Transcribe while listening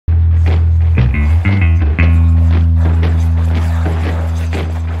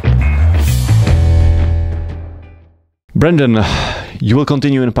Brandon, you will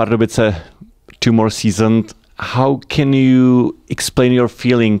continue in Pardubice 2 more seasons. How can you explain your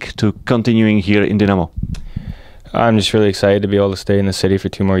feeling to continuing here in Dynamo? I'm just really excited to be able to stay in the city for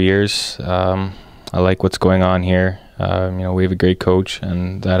 2 more years. I like what's going on here. We have a great coach,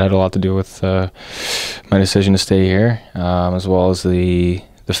 and that had a lot to do with my decision to stay here, as well as the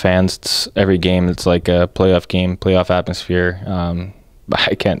fans. Every game, it's like a playoff game, playoff atmosphere.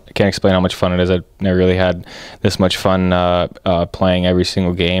 I can't explain how much fun it is. I've never really had this much fun playing every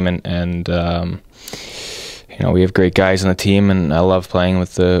single game, and we have great guys on the team, and I love playing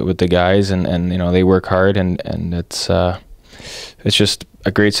with the guys, and they work hard, and it's just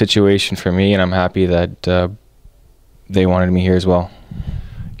a great situation for me, and I'm happy that they wanted me here as well.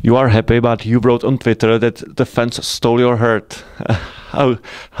 You are happy, but you wrote on Twitter that the fans stole your heart.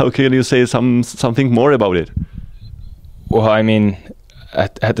 How can you say something more about it? Well, I mean,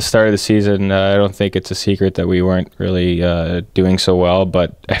 at the start of the season, I don't think it's a secret that we weren't really doing so well,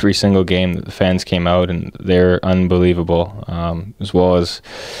 but every single game the fans came out and they're unbelievable, as well as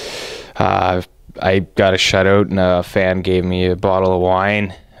I got a shutout and a fan gave me a bottle of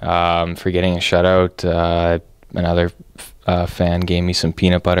wine for getting a shutout. Another fan gave me some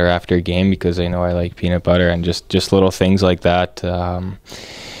peanut butter after a game because they know I like peanut butter, and just little things like that,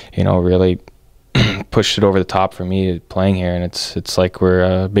 really pushed it over the top for me playing here, and it's like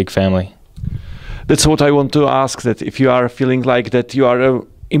we're a big family. That's what I want to ask, that if you are feeling like that you are an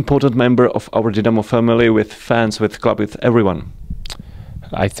important member of our Dynamo family, with fans, with club, with everyone.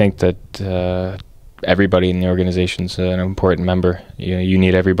 I think that everybody in the organization is an important member. You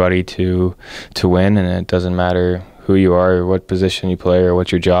need everybody to win, and it doesn't matter who you are, or what position you play, or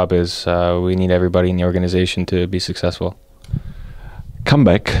what your job is. We need everybody in the organization to be successful. Come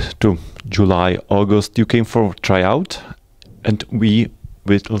back to July, August. You came for tryout, and we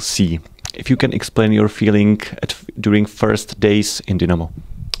will see if you can explain your feeling during first days in Dynamo.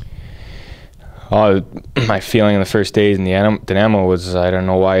 My feeling in the first days in the Dynamo was, I don't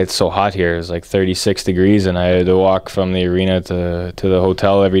know why it's so hot here. It was like 36 degrees, and I had to walk from the arena to the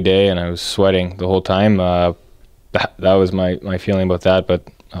hotel every day, and I was sweating the whole time. That was my feeling about that. But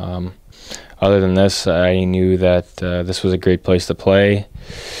other than this, I knew that this was a great place to play.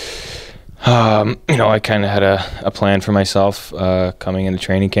 I kind of had a plan for myself coming into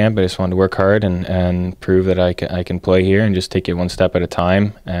training camp. I just wanted to work hard and prove that I can play here and just take it one step at a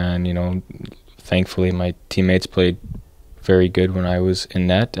time. And thankfully my teammates played very good when I was in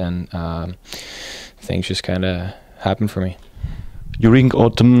net, and things just kind of happened for me. During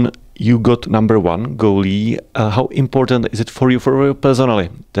autumn, you got #1 goalie. How important is it for you personally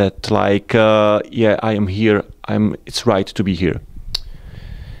that, I am here, it's right to be here?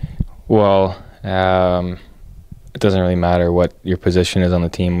 Well, it doesn't really matter what your position is on the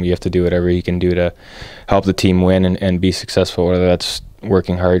team. You have to do whatever you can do to help the team win and be successful, whether that's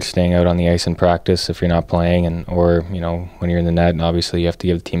working hard, staying out on the ice in practice if you're not playing, or when you're in the net, and obviously you have to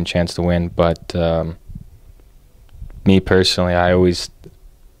give the team a chance to win. But me personally, I always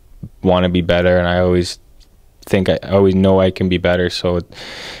want to be better, and I always know I can be better. So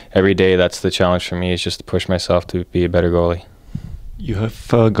every day, that's the challenge for me, is just to push myself to be a better goalie. You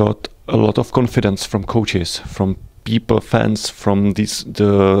have got a lot of confidence from coaches, from people, fans, from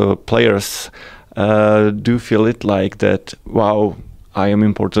the players. Do you feel it like that? Wow, I am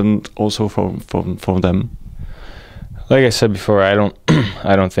important also for them. Like I said before, I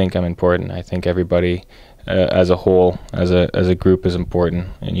don't think I'm important. I think everybody, as a whole, as a group, is important,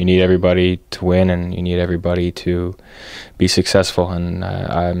 and you need everybody to win, and you need everybody to be successful. And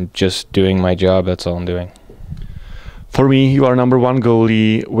I'm just doing my job. That's all I'm doing. For me, you are #1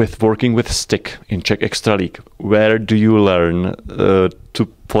 goalie with working with stick in Czech extraligy. Where do you learn to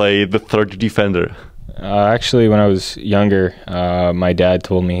play the third defender? Actually, when I was younger, my dad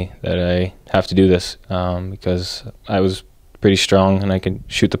told me that I have to do this because I was pretty strong and I could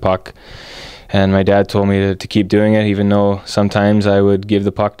shoot the puck. And my dad told me to keep doing it, even though sometimes I would give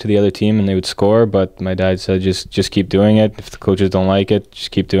the puck to the other team and they would score. But my dad said, just keep doing it. If the coaches don't like it,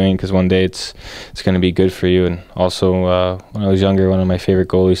 just keep doing it, because one day it's going to be good for you. And also, when I was younger, one of my favorite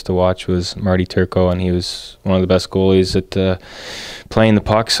goalies to watch was Marty Turco, and he was one of the best goalies at playing the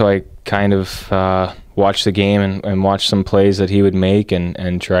puck. So I kind of watched the game and watched some plays that he would make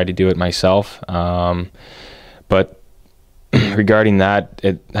and try to do it myself. But regarding that,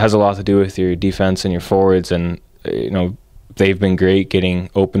 it has a lot to do with your defense and your forwards, and they've been great getting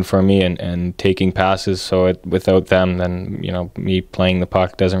open for me and taking passes. So without them, then me playing the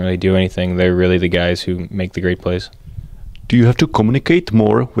puck doesn't really do anything. They're really the guys who make the great plays. Do you have to communicate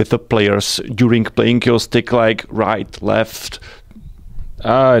more with the players during playing your stick, like right, left?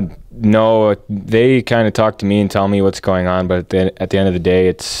 No, they kind of talk to me and tell me what's going on, but at the end of the day,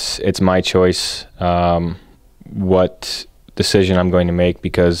 it's my choice what decision I'm going to make,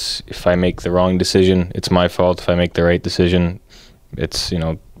 because if I make the wrong decision, it's my fault. If I make the right decision, it's, you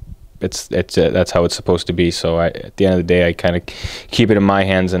know, that's how it's supposed to be. So at the end of the day, I kind of keep it in my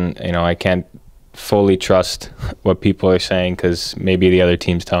hands, and, you know, I can't fully trust what people are saying, because maybe the other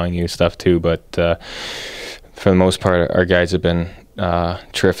team's telling you stuff too, but for the most part, our guys have been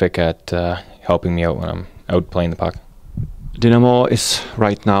terrific at helping me out when I'm out playing the puck. Dynamo is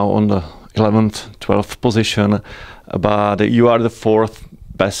right now on the 11th, 12th position, but you are the 4th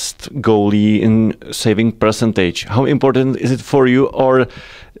best goalie in saving percentage. How important is it for you, or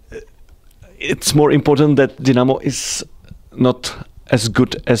it's more important that Dynamo is not as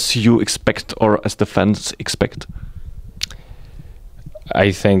good as you expect or as the fans expect?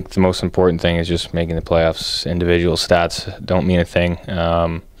 I think the most important thing is just making the playoffs. Individual stats don't mean a thing.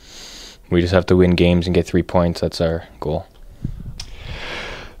 We just have to win games and get 3 points. That's our goal.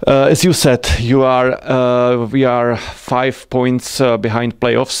 As you said, we are 5 points behind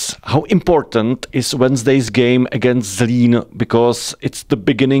playoffs. How important is Wednesday's game against Zlín, because it's the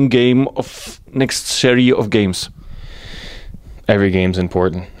beginning game of next series of games? Every game's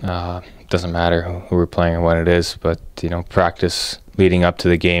important. Doesn't matter who we're playing or what it is, but, you know, practice leading up to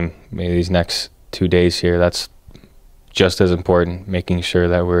the game, maybe these next 2 days here, that's just as important. Making sure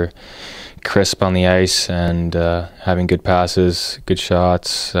that we're crisp on the ice and having good passes, good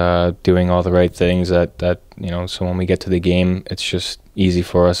shots, doing all the right things that you know, so when we get to the game, it's just easy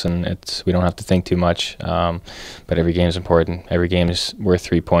for us, and we don't have to think too much. But every game is important. Every game is worth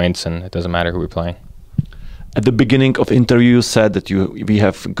 3 points, and it doesn't matter who we're playing. At the beginning of interview, you said that we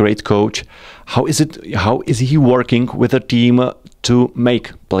have a great coach. How is he working with a team to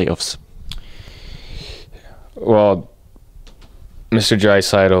make playoffs? Well, Mr.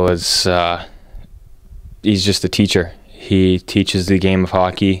 Draisaitl is he's just a teacher. He teaches the game of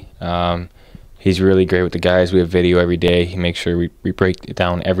hockey. He's really great with the guys. We have video every day. He makes sure we break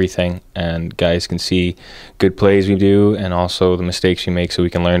down everything, and guys can see good plays we do and also the mistakes we make, so we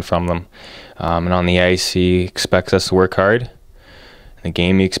can learn from them. And on the ice, he expects us to work hard. In the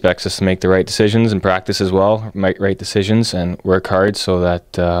game, he expects us to make the right decisions, and practice as well, make right decisions and work hard, so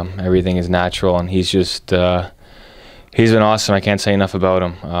that everything is natural. And he's just he's been awesome. I can't say enough about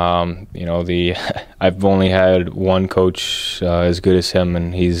him. You know, I've only had one coach as good as him,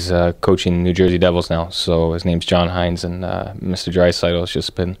 and he's coaching New Jersey Devils now. So his name's John Hines, and Mr. Draisaitl has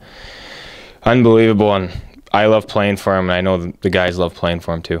just been unbelievable. And I love playing for him, and I know the guys love playing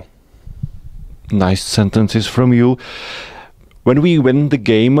for him too. Nice sentences from you. When we win the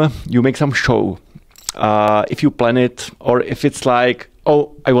game, you make some show. If you plan it, or if it's like,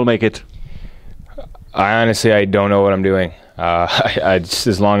 oh, I will make it. I don't know what I'm doing. I just,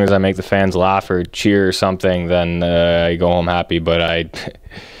 as long as I make the fans laugh or cheer or something, then I go home happy. But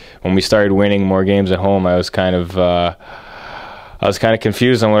when we started winning more games at home, I was kind of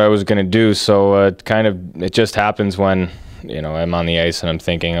confused on what I was going to do. So it just happens when, you know, I'm on the ice and I'm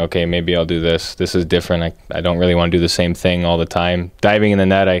thinking, okay, maybe I'll do this. This is different. I don't really want to do the same thing all the time. Diving in the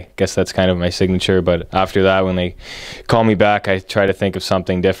net, I guess that's kind of my signature. But after that, when they call me back, I try to think of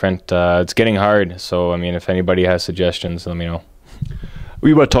something different. It's getting hard. So, I mean, if anybody has suggestions, let me know.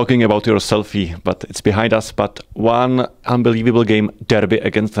 We were talking about your selfie, but it's behind us. But one unbelievable game, derby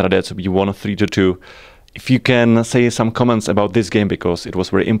against Hradec, we won 3-2. If you can say some comments about this game, because it was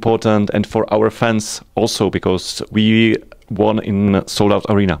very important, and for our fans also, because we won in sold-out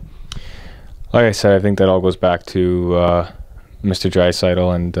arena. Like I said, I think that all goes back to Mr.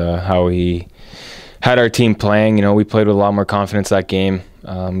 Draisaitl and how he had our team playing. You know, we played with a lot more confidence that game.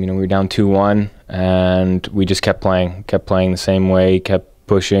 You know, we were down 2-1, and we just kept playing the same way, kept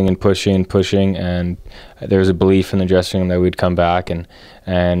pushing and pushing and pushing, and there was a belief in the dressing room that we'd come back and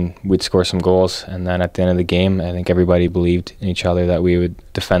we'd score some goals. And then at the end of the game, I think everybody believed in each other that we would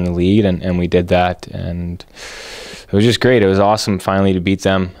defend the lead, and we did that, and it was just great. It was awesome finally to beat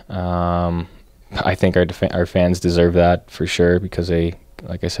them. I think our fans deserve that for sure, because they,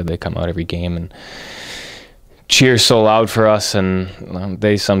 like I said, they come out every game and cheer so loud for us, and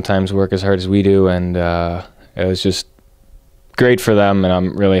they sometimes work as hard as we do, and it was just great for them, and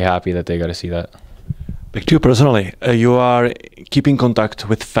I'm really happy that they got to see that. Back to you personally, you are keeping contact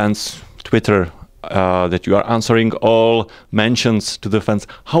with fans, Twitter, that you are answering all mentions to the fans.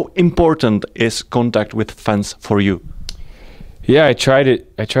 How important is contact with fans for you? Yeah, I try to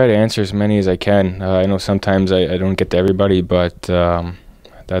answer as many as I can. I know sometimes I don't get to everybody, but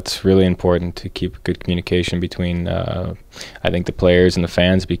that's really important to keep good communication between I think the players and the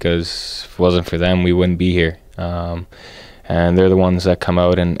fans, because if it wasn't for them, we wouldn't be here. and they're the ones that come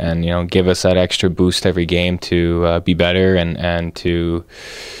out and you know, give us that extra boost every game to be better and to,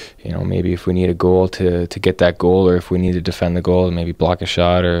 you know, maybe if we need a goal to get that goal, or if we need to defend the goal, maybe block a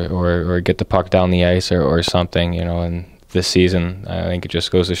shot or get the puck down the ice or something, you know. And this season, I think it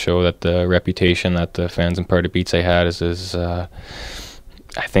just goes to show that the reputation that the fans in Pardubicích had is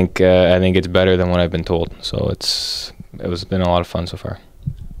I think it's better than what I've been told. So it been a lot of fun so far.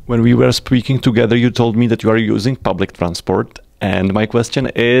 When we were speaking together, you told me that you are using public transport. And my question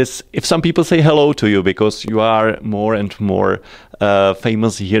is, if some people say hello to you because you are more and more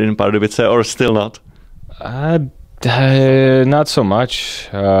famous here in Pardubice, or still not? Not so much.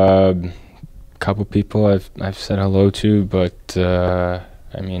 Couple people I've said hello to, but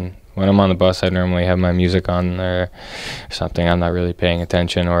I mean, when I'm on the bus, I normally have my music on or something. I'm not really paying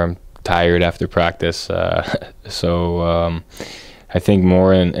attention, or I'm tired after practice. So I think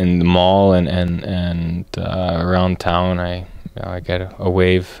more in the mall and around town, I get a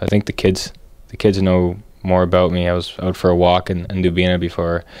wave. I think the kids know more about me. I was out for a walk in Dubina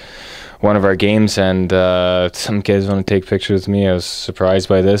before one of our games, and some kids want to take pictures with me. I was surprised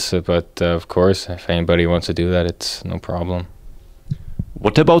by this, but of course, if anybody wants to do that, it's no problem.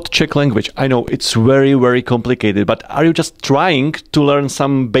 What about Czech language? I know it's very, very complicated, but are you just trying to learn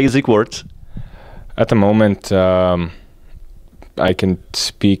some basic words? At the moment, I can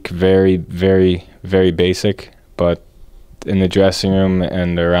speak very, very, very basic, but in the dressing room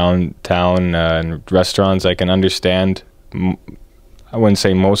and around town and restaurants, I can understand, I wouldn't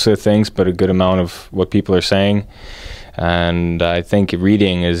say most of the things, but a good amount of what people are saying. And I think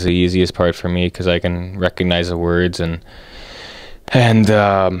reading is the easiest part for me because I can recognize the words, and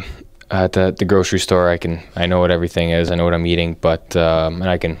at the grocery store I know what everything is. I know what I'm eating, but and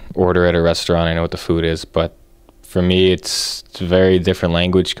I can order at a restaurant. I know what the food is, but for me it's a very different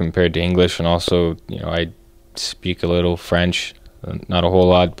language compared to English. And also, you know, I speak a little French, not a whole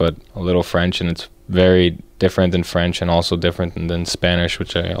lot, but a little French, and it's very different than French and also different than Spanish,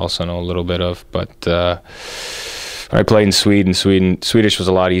 which I also know a little bit of. But when I played in Sweden, Swedish was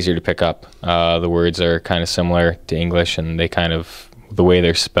a lot easier to pick up. The words are kind of similar to English, and they kind of, the way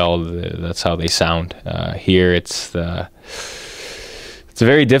they're spelled, that's how they sound. Here it's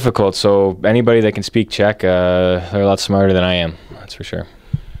very difficult, so anybody that can speak Czech, they're a lot smarter than I am, that's for sure.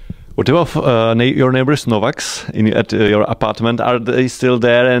 What about your neighbors Novaks at your apartment? Are they still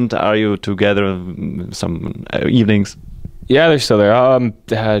there, and are you together some evenings? Yeah, they're still there.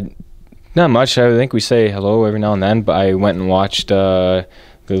 Not much. I think we say hello every now and then, but I went and watched the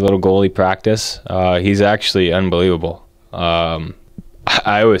little goalie practice. He's actually unbelievable.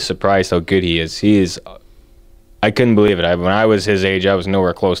 I was surprised how good he is. I couldn't believe it. When I was his age, I was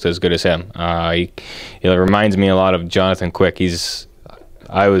nowhere close to as good as him. He reminds me a lot of Jonathan Quick.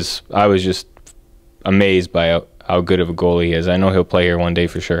 I was just amazed by how good of a goalie he is. I know he'll play here one day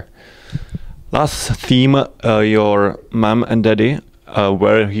for sure. Last theme, your mom and daddy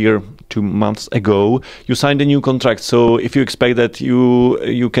were here 2 months ago. You signed a new contract, so if you expect that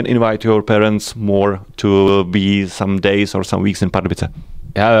you can invite your parents more to be some days or some weeks in Pardubice.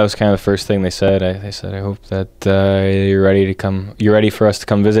 Yeah, that was kind of the first thing they said. They said, I hope that you're ready to come. You're ready for us to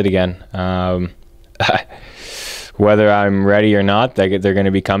come visit again. Whether I'm ready or not, they're going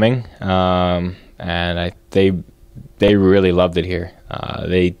to be coming, and they really loved it here.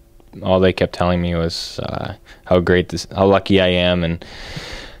 All they kept telling me was how lucky I am, and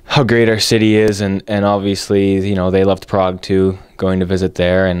how great our city is, and obviously, you know, they loved Prague too, going to visit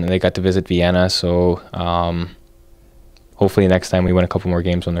there, and they got to visit Vienna. So hopefully next time we win a couple more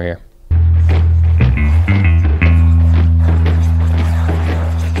games when they're here.